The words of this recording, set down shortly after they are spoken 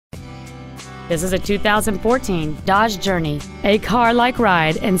This is a 2014 Dodge Journey, a car-like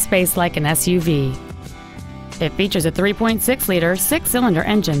ride and space like an SUV. It features a 3.6-liter six-cylinder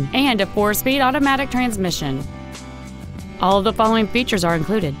engine and a 4-speed automatic transmission. All of the following features are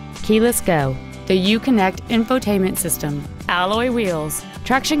included: keyless go, the Uconnect infotainment system, alloy wheels,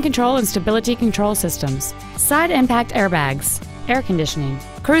 traction control and stability control systems, side impact airbags, air conditioning,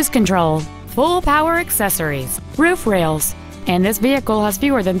 cruise control, full power accessories, roof rails, and this vehicle has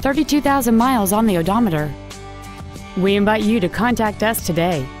fewer than 32,000 miles on the odometer. We invite you to contact us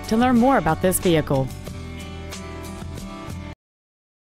today to learn more about this vehicle.